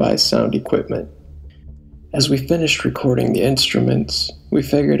improvised sound equipment. As we finished recording the instruments, we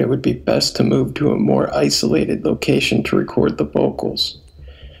figured it would be best to move to a more isolated location to record the vocals.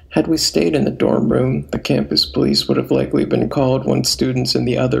 Had we stayed in the dorm room, the campus police would have likely been called when students in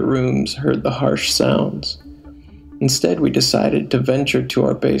the other rooms heard the harsh sounds. Instead, we decided to venture to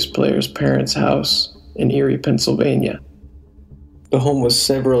our bass player's parents' house in Erie, Pennsylvania. The home was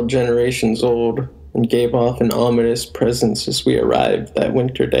several generations old and gave off an ominous presence as we arrived that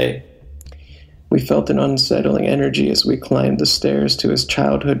winter day. We felt an unsettling energy as we climbed the stairs to his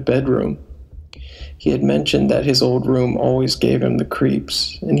childhood bedroom. He had mentioned that his old room always gave him the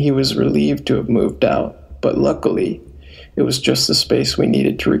creeps, and he was relieved to have moved out, but luckily, it was just the space we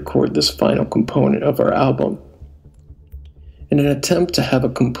needed to record this final component of our album. In an attempt to have a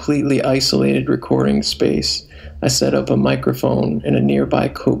completely isolated recording space, I set up a microphone in a nearby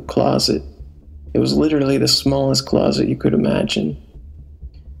coat closet. It was literally the smallest closet you could imagine.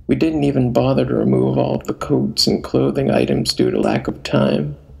 We didn't even bother to remove all of the coats and clothing items due to lack of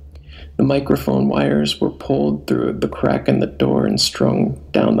time. The microphone wires were pulled through the crack in the door and strung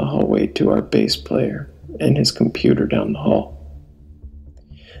down the hallway to our bass player and his computer down the hall.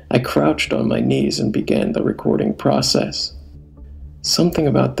 I crouched on my knees and began the recording process. Something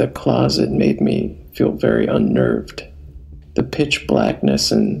about that closet made me feel very unnerved. The pitch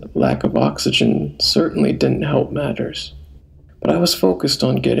blackness and lack of oxygen certainly didn't help matters. But I was focused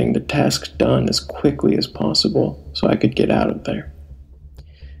on getting the task done as quickly as possible so I could get out of there.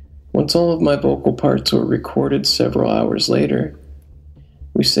 Once all of my vocal parts were recorded several hours later,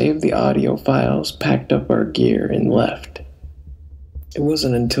 we saved the audio files, packed up our gear, and left. It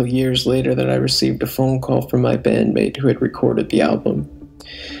wasn't until years later that I received a phone call from my bandmate who had recorded the album.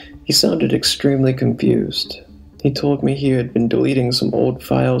 He sounded extremely confused. He told me he had been deleting some old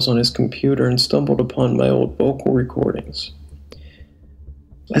files on his computer and stumbled upon my old vocal recordings.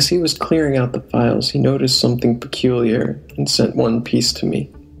 As he was clearing out the files, he noticed something peculiar and sent one piece to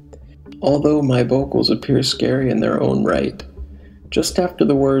me. Although my vocals appear scary in their own right, just after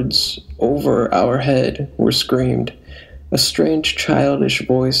the words "over our head" were screamed, a strange childish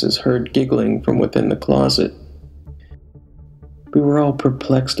voice is heard giggling from within the closet. We were all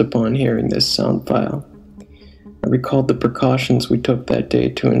perplexed upon hearing this sound file. I recalled the precautions we took that day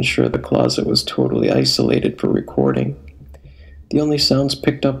to ensure the closet was totally isolated for recording. The only sounds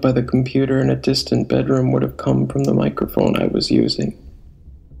picked up by the computer in a distant bedroom would have come from the microphone I was using.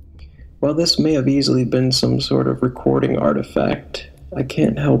 While this may have easily been some sort of recording artifact, I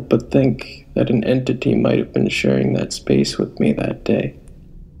can't help but think that an entity might have been sharing that space with me that day.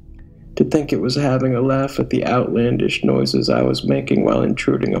 To think it was having a laugh at the outlandish noises I was making while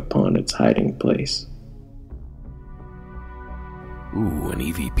intruding upon its hiding place. Ooh, an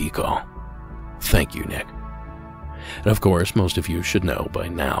EVP call. Thank you, Nick. And of course, most of you should know by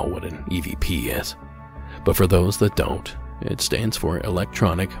now what an EVP is. But for those that don't, it stands for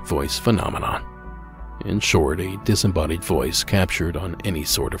Electronic Voice Phenomenon. In short, a disembodied voice captured on any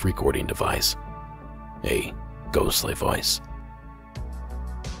sort of recording device. A ghostly voice.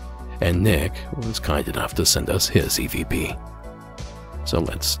 And Nick was kind enough to send us his EVP. So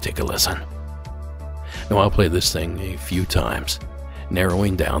let's take a listen. Now I'll play this thing a few times,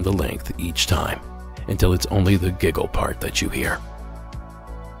 narrowing down the length each time until it's only the giggle part that you hear.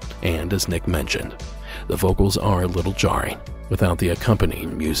 And as Nick mentioned, the vocals are a little jarring without the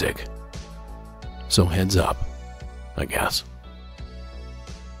accompanying music. So heads up, I guess.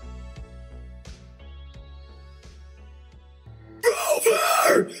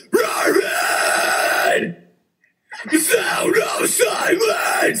 Over our head, the sound of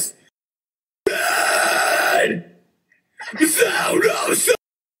silence. Head, the sound of silence.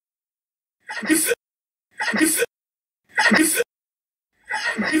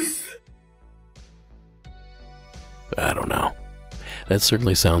 I don't know. That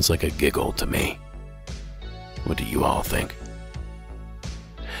certainly sounds like a giggle to me. What do you all think?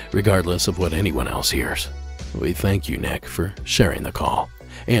 Regardless of what anyone else hears, we thank you, Nick, for sharing the call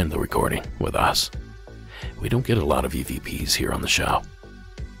and the recording with us. We don't get a lot of EVPs here on the show,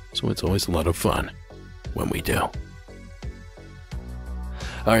 so it's always a lot of fun when we do.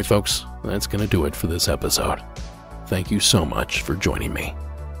 Alright folks, that's gonna do it for this episode. Thank you so much for joining me.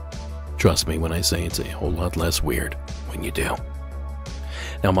 Trust me when I say it's a whole lot less weird when you do.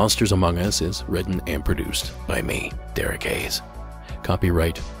 Now, Monsters Among Us is written and produced by me, Derek Hayes.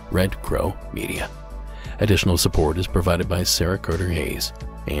 Copyright Red Crow Media. Additional support is provided by Sarah Carter Hayes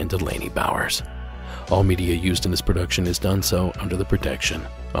and Delaney Bowers. All media used in this production is done so under the protection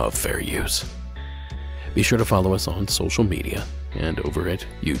of fair use. Be sure to follow us on social media and over at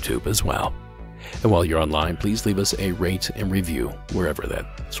YouTube as well. And while you're online, please leave us a rate and review wherever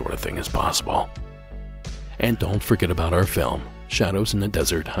that sort of thing is possible. And don't forget about our film, Shadows in the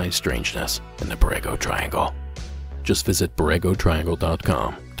Desert, High Strangeness in the Borrego Triangle. Just visit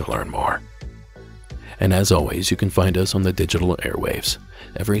borregotriangle.com to learn more. And as always, you can find us on the digital airwaves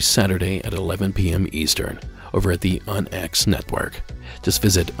every Saturday at 11 p.m. Eastern over at the UnX Network. Just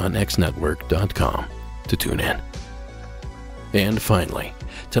visit unxnetwork.com to tune in. And finally,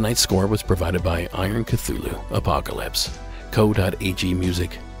 tonight's score was provided by Iron Cthulhu Apocalypse, Co.ag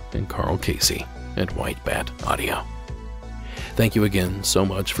Music, and Carl Casey at White Bat Audio. Thank you again so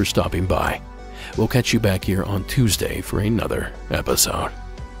much for stopping by. We'll catch you back here on Tuesday for another episode.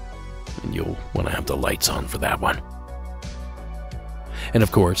 And you'll want to have the lights on for that one. And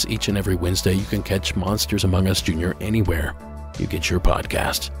of course, each and every Wednesday you can catch Monsters Among Us Jr. anywhere you get your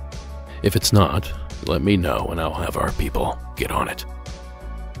podcast. If it's not, let me know and I'll have our people get on it.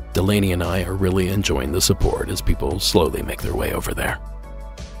 Delaney and I are really enjoying the support as people slowly make their way over there.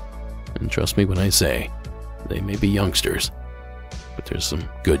 And trust me when I say, they may be youngsters, but there's some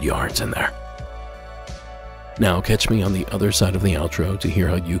good yarns in there. Now catch me on the other side of the outro to hear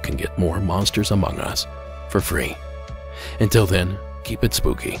how you can get more Monsters Among Us for free. Until then, keep it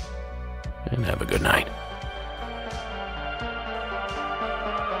spooky, and have a good night.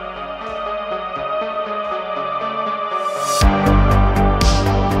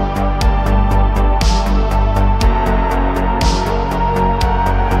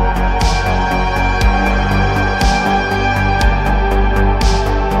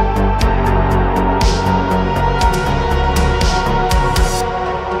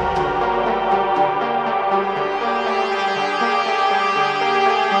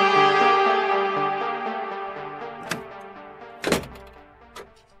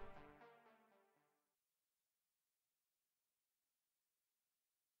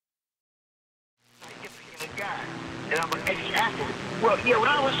 Well, yeah, when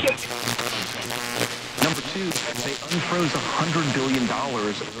I was shaking. Number 2, they unfroze $100 billion.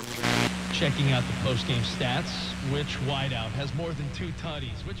 Checking out the post-game stats, which wideout has more than 2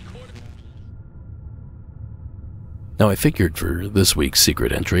 tutties? Which quarter? Now I figured for this week's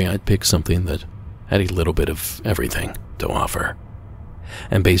secret entry I'd pick something that had a little bit of everything to offer.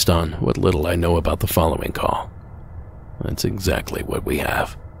 And based on what little I know about the following call, that's exactly what we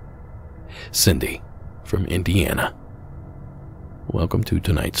have. Cindy from Indiana. Welcome to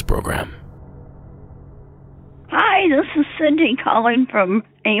tonight's program. Hi, this is Cindy calling from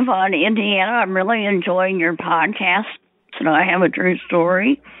Avon, Indiana. I'm really enjoying your podcast, and I have a true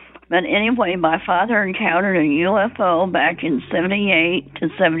story. But anyway, my father encountered a UFO back in 78 to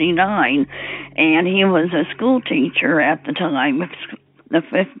 79, and he was a school teacher at the time, the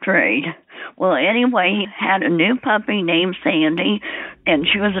 5th grade. Well, anyway, he had a new puppy named Sandy, and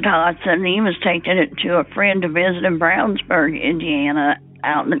she was a dachshund, and he was taking it to a friend to visit in Brownsburg, Indiana,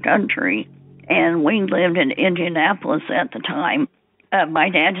 out in the country. And we lived in Indianapolis at the time. My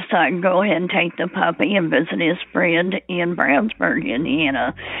dad decided to go ahead and take the puppy and visit his friend in Brownsburg,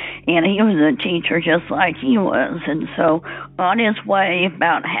 Indiana. And he was a teacher just like he was. And so on his way,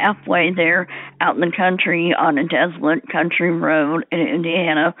 about halfway there, out in the country on a desolate country road in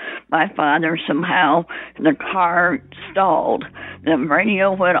Indiana, my father somehow, the car stalled. The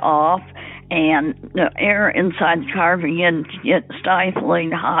radio went off, and the air inside the car began to get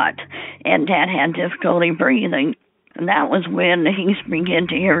stifling hot, and Dad had difficulty breathing. And that was when he began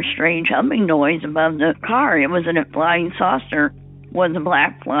to hear a strange humming noise above the car. It was a flying saucer, was a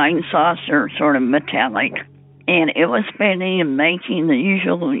black flying saucer, sort of metallic. And it was spinning and making the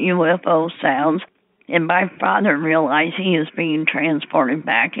usual UFO sounds. And my father realized he was being transported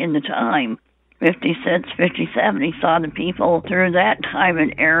back into time. 56, 57, he saw the people through that time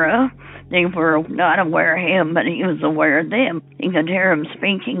and era. They were not aware of him, but he was aware of them. He could hear them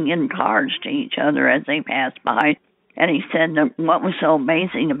speaking in cars to each other as they passed by. And he said that what was so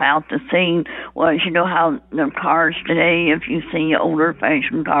amazing about the scene was, you know how the cars today, if you see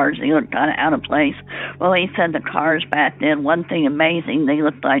older-fashioned cars, they look kind of out of place. Well, he said the cars back then, one thing amazing, they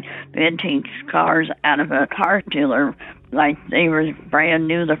looked like vintage cars out of a car dealer, like they were brand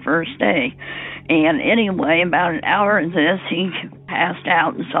new the first day. And anyway, about an hour of this, he passed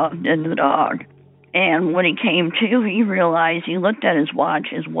out and sobbed into the dog. And when he came to, he realized, he looked at his watch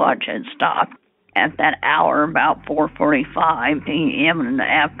had stopped at that hour, about 4:45 p.m. in the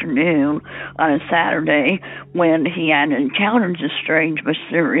afternoon on a Saturday, when he had encountered this strange,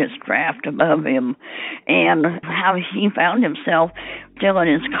 mysterious craft above him, and how he found himself still in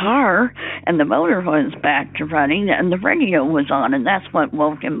his car, and the motor was back to running, and the radio was on, and that's what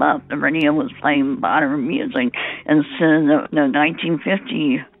woke him up. The radio was playing modern music instead of the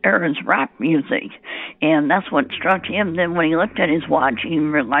 1950 era's rock music, and that's what struck him. Then when he looked at his watch, he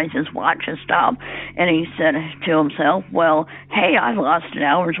realized his watch had stopped, and he said to himself, well, hey, I lost an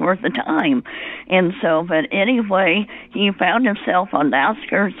hour's worth of time. And so, but anyway, he found himself on the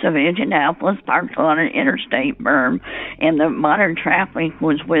outskirts of Indianapolis, parked on an interstate berm, and the modern traffic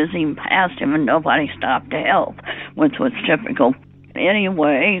was whizzing past him, and nobody stopped to help, which was typical.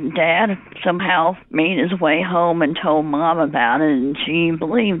 Anyway, Dad somehow made his way home and told Mom about it, and she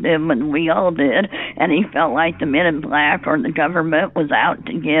believed him, and we all did, and he felt like the Men in Black or the government was out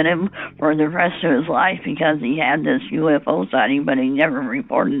to get him for the rest of his life because he had this UFO sighting, but he never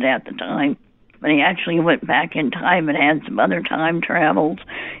reported it at the time. But he actually went back in time and had some other time travels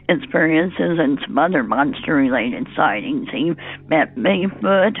experiences and some other monster-related sightings. He met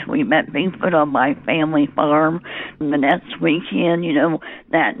Bigfoot. We met Bigfoot on my family farm. And the next weekend,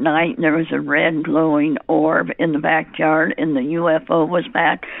 that night there was a red glowing orb in the backyard, and the UFO was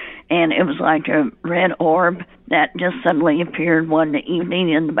back. And it was like a red orb that just suddenly appeared one evening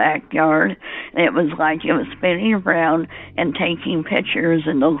in the backyard. And it was like it was spinning around and taking pictures,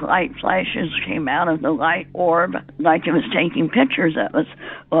 and those light flashes came out of the light orb like it was taking pictures of us.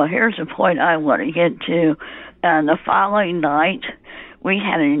 Well, here's the point I want to get to. The following night, we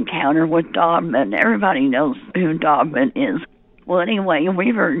had an encounter with Dogman. Everybody knows who Dogman is. Well, anyway,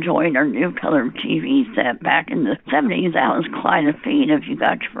 we were enjoying our new color TV set back in the 70s. That was quite a feat. If you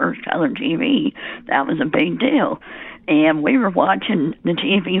got your first color TV, that was a big deal. And we were watching the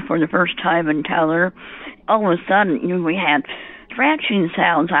TV for the first time in color. All of a sudden, we had scratching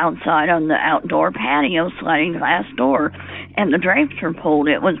sounds outside on the outdoor patio sliding glass door, and the drapes were pulled.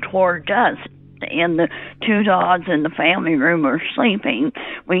 It was toward dusk, and the two dogs in the family room were sleeping.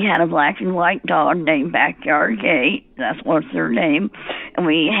 We had a black and white dog named Backyard Gate. That's what's their name. And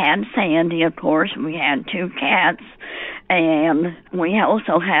we had Sandy, of course, and we had two cats. And we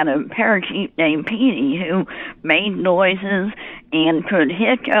also had a parakeet named Petey who made noises and could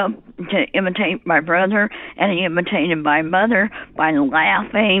hiccup to imitate my brother, and he imitated my mother by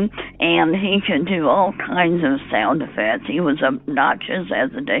laughing, and he could do all kinds of sound effects. He was obnoxious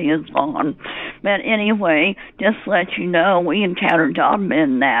as the day is long. But anyway, just to let you know, we encountered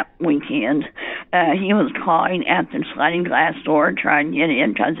Dogman that weekend. He was clawing at the sliding glass door trying to get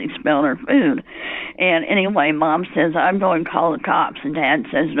in because he smelled our food. And anyway, Mom says, I'm going to call the cops. And Dad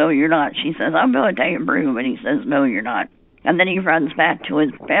says, no, you're not. She says, I'm going to take a broom. And he says, no, you're not. And then he runs back to his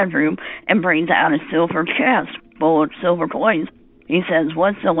bedroom and brings out a silver chest full of silver coins. He says,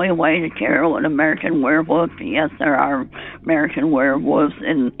 what's the only way to kill an American werewolf? Yes, there are American werewolves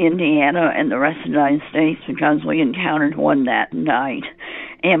in Indiana and the rest of the United States because we encountered one that night.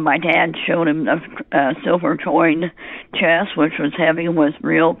 And my dad showed him the silver coin chest, which was heavy with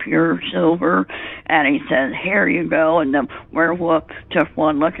real pure silver. And he said, here you go. And the werewolf took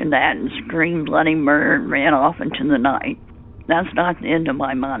one look at that and screamed bloody murder and ran off into the night. That's not the end of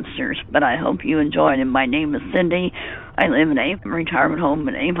my monsters, but I hope you enjoyed it. My name is Cindy. I live in a retirement home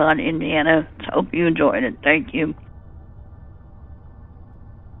in Avon, Indiana. Hope you enjoyed it. Thank you.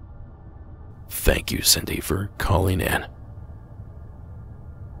 Thank you, Cindy, for calling in.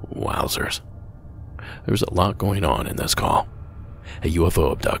 Wowzers. There's a lot going on in this call. A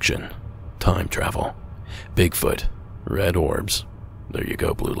UFO abduction, time travel, Bigfoot, red orbs, there you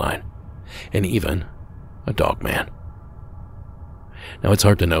go, Blue Line, and even a dog man. Now, it's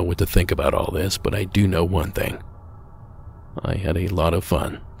hard to know what to think about all this, but I do know one thing. I had a lot of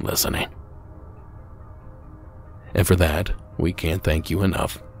fun listening. And for that, we can't thank you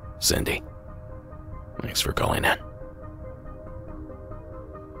enough, Cindy. Thanks for calling in.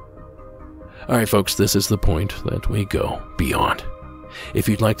 Alright folks, this is the point that we go beyond. If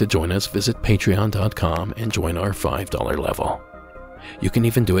you'd like to join us, visit patreon.com and join our $5 level. You can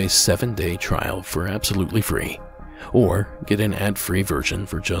even do a 7-day trial for absolutely free, or get an ad-free version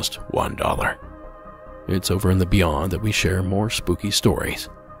for just $1. It's over in the beyond that we share more spooky stories.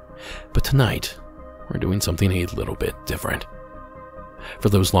 But tonight, we're doing something a little bit different. For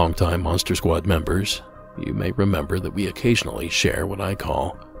those longtime Monster Squad members, you may remember that we occasionally share what I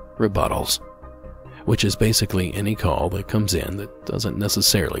call rebuttals, which is basically any call that comes in that doesn't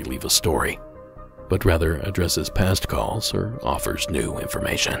necessarily leave a story, but rather addresses past calls or offers new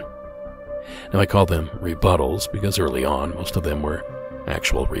information. Now, I call them rebuttals because early on, most of them were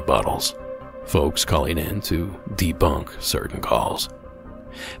actual rebuttals, folks calling in to debunk certain calls.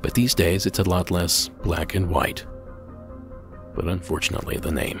 But these days, it's a lot less black and white. But unfortunately,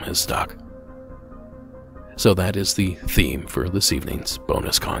 the name has stuck. So that is the theme for this evening's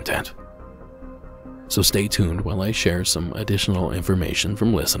bonus content. So stay tuned while I share some additional information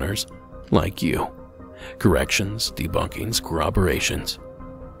from listeners like you. Corrections, debunkings, corroborations.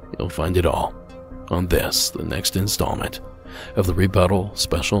 You'll find it all on this, the next installment of the Rebuttal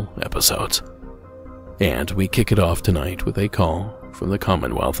Special Episodes. And we kick it off tonight with a call from the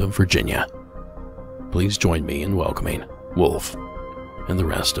Commonwealth of Virginia. Please join me in welcoming Wolf and the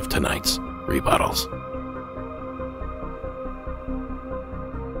rest of tonight's rebuttals.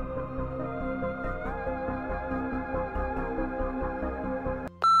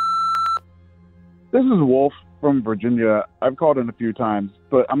 This is Wolf from Virginia. I've called in a few times,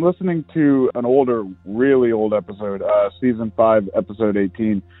 but I'm listening to an older, really old episode, season 5, episode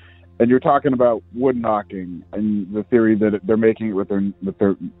 18, and you're talking about wood knocking and the theory that they're making it with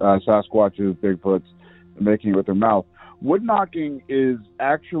their Sasquatches, Bigfoots, and making it with their mouth. Wood knocking is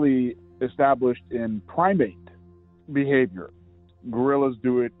actually established in primate behavior. Gorillas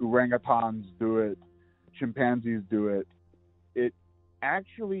do it, orangutans do it, chimpanzees do it. It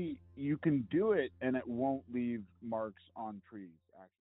actually, you can do it and it won't leave marks on trees.